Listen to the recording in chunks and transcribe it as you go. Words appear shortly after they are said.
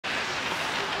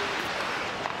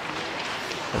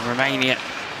And Romania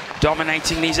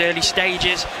dominating these early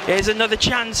stages. Here's another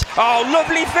chance. Oh,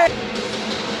 lovely fit.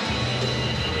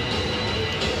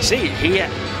 See it here.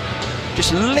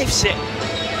 Just lifts it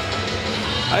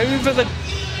over the...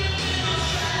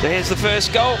 There's the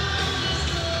first goal.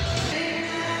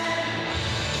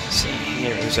 See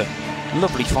here, it was a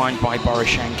lovely find by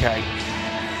BORYSENKO.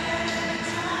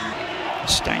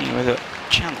 Estonia with a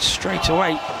chance straight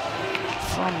away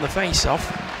from the face-off.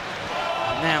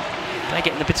 Now they're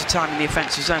getting a bit of time in the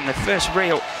offensive zone. Their first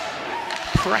real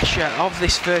pressure of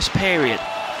this first period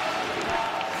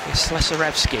is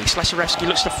SLESSAREVSKI. SLESSAREVSKI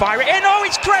looks to fire it in. Oh,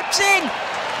 it's crept in!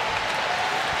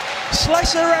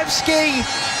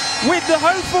 SLESSAREVSKI with the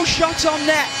hopeful shot on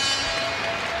net.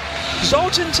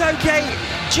 Zoltan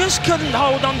just couldn't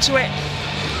hold on to it.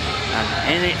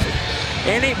 And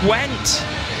in it went.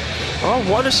 Oh,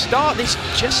 what a start. This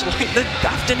just like the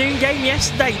afternoon game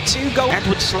yesterday. 2 goals.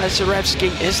 Eduard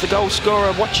SLESSAREVSKI is the goal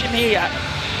scorer. Watch him here.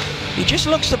 He just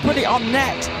looks to put it on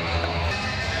net.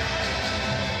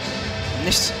 And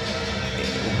this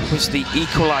was the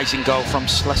equalising goal from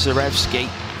SLESSAREVSKI.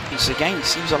 It's again, it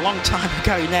seems a long time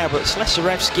ago now, but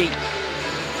SLESSAREVSKI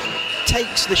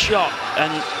takes the shot,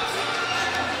 and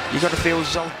you've got to feel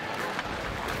Zoltan.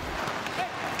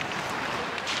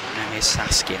 Now here's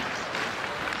SASKIN.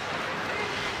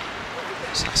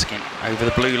 SASKIN over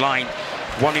the blue line.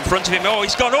 One in front of him. Oh,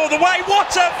 he's gone all the way.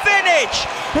 What a finish!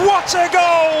 What a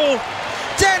goal!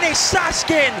 Denis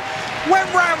SASKIN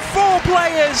went round 4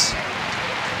 players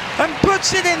and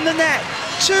puts it in the net.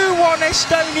 2-1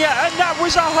 Estonia, and that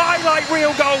was a highlight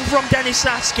reel goal from Denis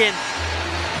SASKIN.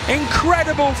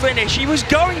 Incredible finish. He was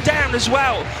going down as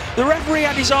well. The referee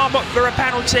had his arm up for a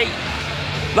penalty.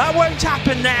 That won't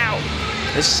happen now,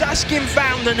 as SASKIN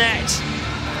found the net.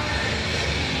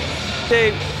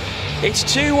 It's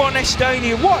 2-1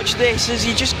 Estonia. Watch this as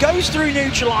he just goes through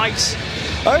neutral ice,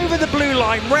 over the blue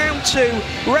line, round 2,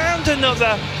 round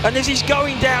another, and as he's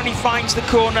going down he finds the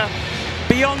corner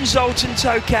beyond Zoltan.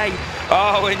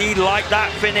 Oh, and he liked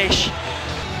that finish.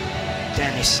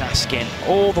 Denis SASKIN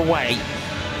all the way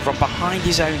from behind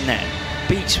his own net,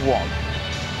 beats 1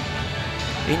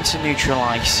 into neutral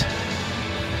ice,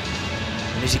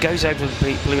 and as he goes over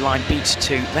the blue line, beats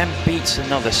 2, then beats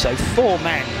another. So 4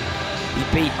 men he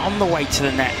beat on the way to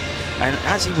the net, and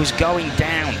as he was going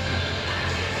down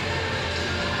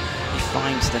he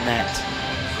finds the net.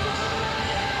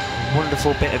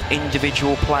 Wonderful bit of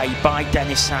individual play by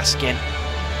Denis SASKIN.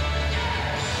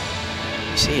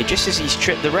 You see here, just as he's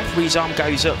tripped, the referee's arm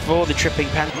goes up for the tripping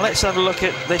pen. Let's have a look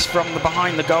at this from the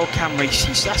behind the goal camera. You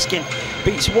see SASKIN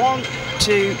beats 1,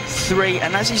 2, 3,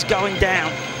 and as he's going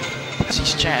down, that's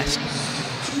his chest.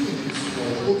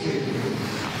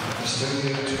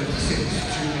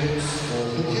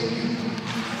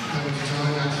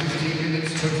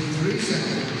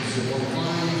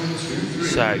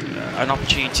 So, an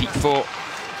opportunity for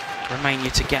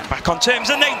Romania to get back on terms,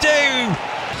 and they do!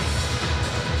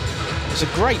 It's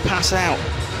a great pass out,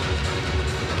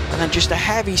 and then just a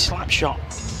heavy slap shot.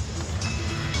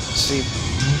 See,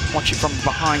 watch it from the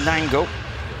behind angle.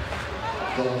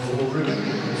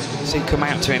 See, come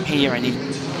out to him here, and he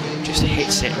just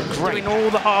hits it. Great. Doing all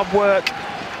the hard work,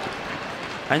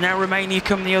 and now Romania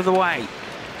come the other way.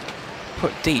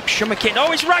 Put deep. Shumakin.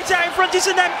 Oh, it's right out in front. It's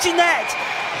an empty net.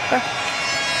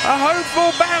 A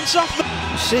hopeful bounce off the...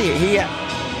 You see it here.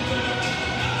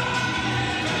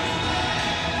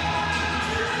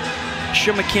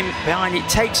 Shumakin behind it,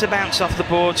 takes a bounce off the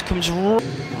boards, comes...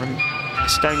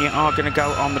 Estonia are going to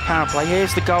go on the power play.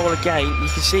 Here's the goal again. You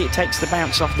can see it takes the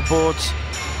bounce off the boards.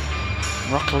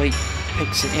 ROKALY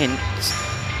picks it in.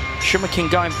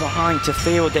 Shumakin going behind to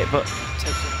field it, but...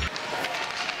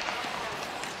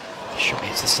 Shot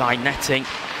hits the side netting.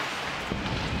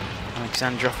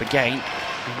 ALEKSANDROV again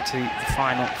into the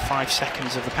final 5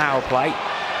 seconds of the power play.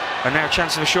 And now a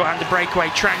chance of a short-handed breakaway.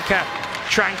 TRANCA,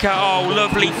 oh,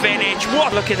 lovely finish.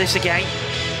 What? Look at this again.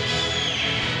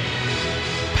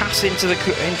 Pass into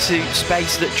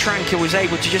space that TRANCA was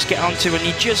able to just get onto, and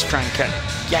he just TRANCA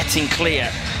getting clear.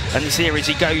 And this here as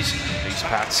he goes, loose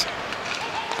pass.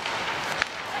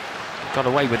 Got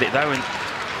away with it though, and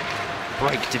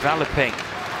break developing.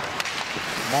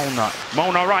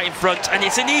 MOLNAR right in front, and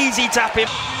it's an easy tap in.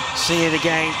 See it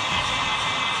again.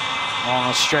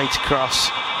 MOLNAR straight across.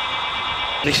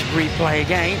 This replay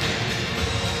again.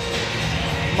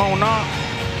 MOLNAR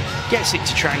gets it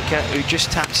to TRANCA, who just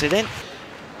taps it in.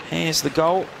 Here's the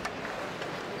goal.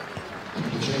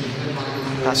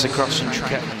 Pass across from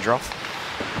ANDREJEV.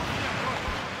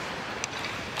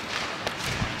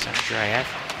 It's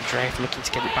ANDREJEV looking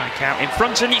to get it back out in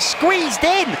front, and it's squeezed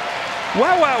in.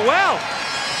 Well.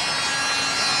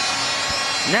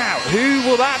 Now, who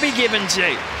will that be given to?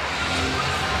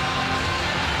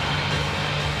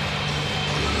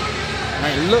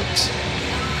 And it looks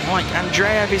like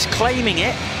Andrejev is claiming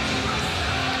it.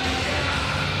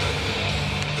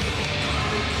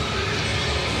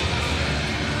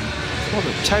 Well,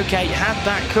 the Toke had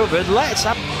that covered. Let's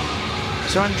have.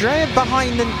 So Andrejev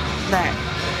behind the net.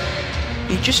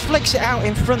 He just flicks it out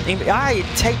in front.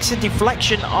 It takes a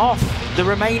deflection off the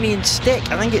Romanian stick.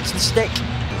 I think it's the stick.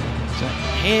 So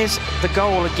here's the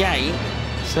goal again.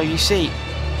 So you see,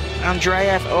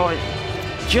 Andrejev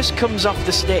just comes off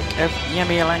the stick of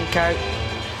Yemilenko.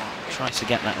 Tries to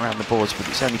get that around the boards, but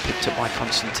it's only picked up by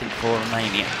Constantin for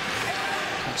Romania.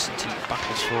 Constantin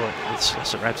battles for it with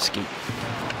SLESSAREVSKI.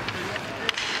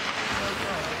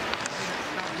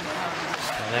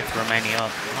 So there for Romania.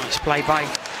 Nice play by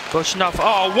BUTOCHNOV.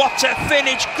 Oh, what a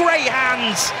finish! Great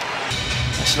hands!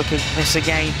 Let's look at this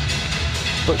again.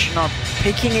 BUTOCHNOV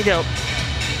picking it up.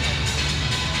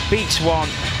 Beats one,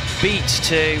 beats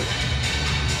two,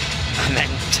 and then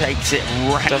takes it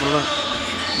round.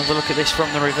 Another look at this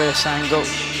from the reverse angle.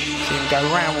 See him go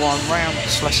round one, round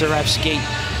SLESSAREVSKI,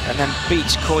 and then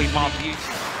beats Koimar.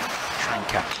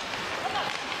 TRANCA.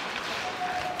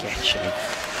 Getchely.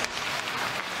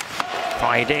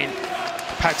 Fired in.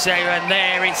 Pazera, and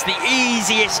there it's the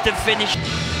easiest to finish.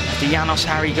 After Janos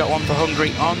Harry got one for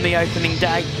Hungary on the opening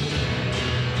day.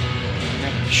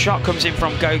 Shot comes in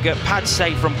from GOGA, pad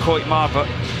save from Koimar, but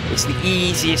it's the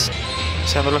easiest.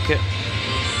 Let's have a look at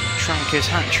TRANCA's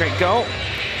hat-trick goal.